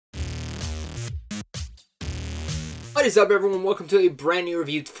What is up, everyone? Welcome to a brand new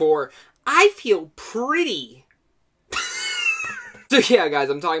review for I Feel Pretty. So yeah,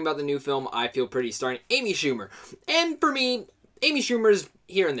 guys, I'm talking about the new film I Feel Pretty starring Amy Schumer. And for me, Amy Schumer's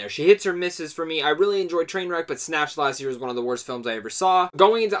here and there. She hits or misses for me. I really enjoyed Trainwreck, but Snatch last year was one of the worst films I ever saw.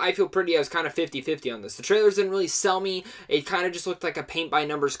 Going into I Feel Pretty, I was kind of 50-50 on this. The trailers didn't really sell me. It kind of just looked like a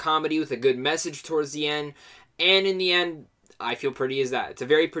paint-by-numbers comedy with a good message towards the end. And in the end, I Feel Pretty is that. It's a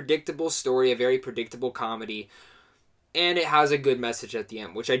very predictable story, a very predictable comedy. And it has a good message at the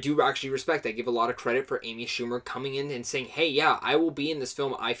end, which I do actually respect. I give a lot of credit for Amy Schumer coming in and saying, hey, yeah, I will be in this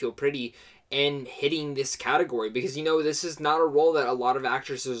film, I Feel Pretty, and hitting this category. Because, you know, this is not a role that a lot of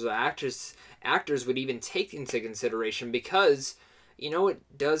actresses or actors would even take into consideration because, you know, it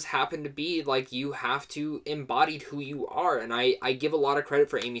does happen to be like you have to embody who you are. And I give a lot of credit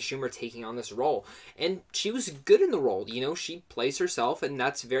for Amy Schumer taking on this role. And she was good in the role. You know, she plays herself, and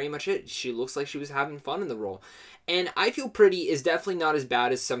that's very much it. She looks like she was having fun in the role. And I Feel Pretty is definitely not as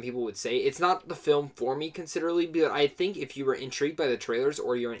bad as some people would say. It's not the film for me considerably, but I think if you were intrigued by the trailers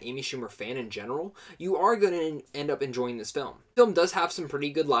or you're an Amy Schumer fan in general, you are going to end up enjoying this film. The film does have some pretty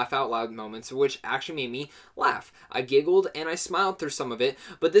good laugh out loud moments, which actually made me laugh. I giggled and I smiled through some of it,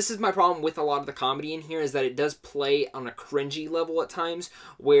 but this is my problem with a lot of the comedy in here, is that it does play on a cringy level at times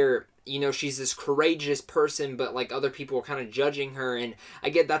where, you know, she's this courageous person, but like other people are kind of judging her, and I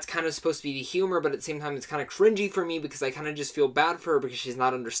get that's kind of supposed to be the humor, but at the same time it's kind of cringy for me because I kind of just feel bad for her because she's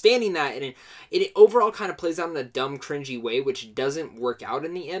not understanding that, and it overall kind of plays out in a dumb, cringy way, which doesn't work out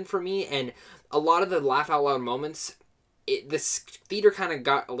in the end for me. And a lot of the laugh out loud moments, this theater kind of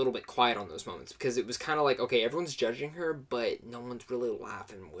got a little bit quiet on those moments because it was kind of like, okay, everyone's judging her, but no one's really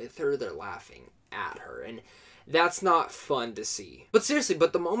laughing with her, they're laughing at her, and that's not fun to see. But seriously,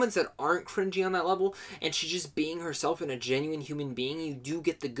 but the moments that aren't cringy on that level, and she's just being herself and a genuine human being, you do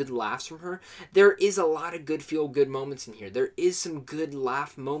get the good laughs from her. There is a lot of good feel-good moments in here. There is some good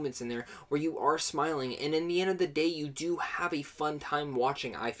laugh moments in there where you are smiling, and in the end of the day, you do have a fun time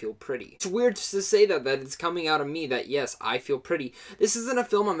watching I Feel Pretty. It's weird to say that it's coming out of me that, yes, I feel pretty. This isn't a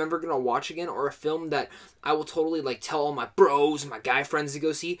film I'm ever going to watch again, or a film that I will totally like tell all my bros, my guy friends to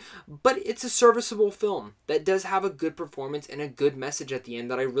go see, but it's a serviceable film that does have a good performance and a good message at the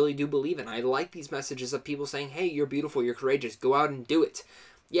end that I really do believe in. I like these messages of people saying, hey, you're beautiful, you're courageous, go out and do it.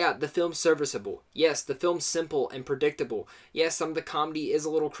 Yeah, the film's serviceable. Yes, the film's simple and predictable. Yes, some of the comedy is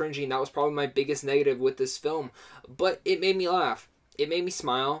a little cringy, and that was probably my biggest negative with this film, but it made me laugh. It made me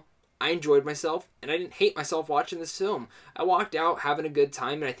smile. I enjoyed myself, and I didn't hate myself watching this film. I walked out having a good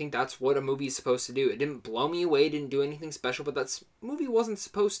time, and I think that's what a movie is supposed to do. It didn't blow me away, it didn't do anything special, but that movie wasn't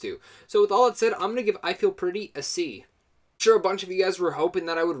supposed to. So with all that said, I'm going to give I Feel Pretty a C. Sure, a bunch of you guys were hoping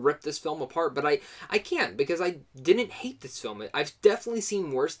that I would rip this film apart, but I can't, because I didn't hate this film. I've definitely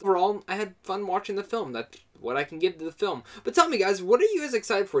seen worse. Overall, I had fun watching the film. That's what I can give to the film. But tell me, guys, what are you guys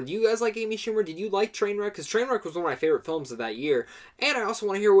excited for? Do you guys like Amy Schumer? Did you like Trainwreck? Because Trainwreck was one of my favorite films of that year. And I also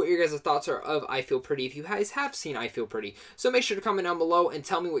want to hear what your guys' thoughts are of I Feel Pretty, if you guys have seen I Feel Pretty. So make sure to comment down below and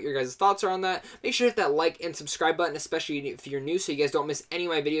tell me what your guys' thoughts are on that. Make sure to hit that like and subscribe button, especially if you're new, so you guys don't miss any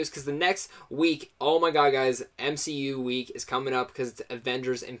of my videos, because the next week, oh my god, guys, MCU week is coming up because it's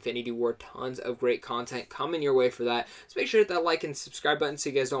Avengers Infinity War. Tons of great content coming your way for that. So make sure to hit that like and subscribe button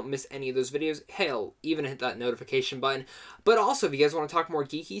so you guys don't miss any of those videos. Hell, even hit that notification button. But also, if you guys want to talk more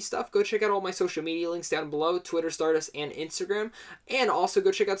geeky stuff, go check out all my social media links down below, Twitter, Stardust, and Instagram. And also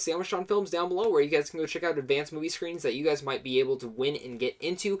go check out Sandwiched on Films down below, where you guys can go check out advanced movie screenings that you guys might be able to win and get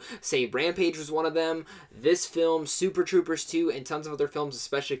into. Say Rampage was one of them, this film, Super Troopers 2, and tons of other films,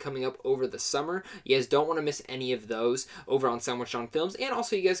 especially coming up over the summer. You guys don't want to miss any of those over on Sandwiched on Films. And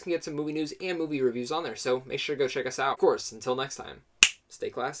also, you guys can get some movie news and movie reviews on there, so make sure to go check us out. Of course, until next time, stay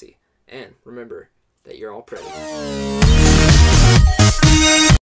classy, and remember that you're all pretty.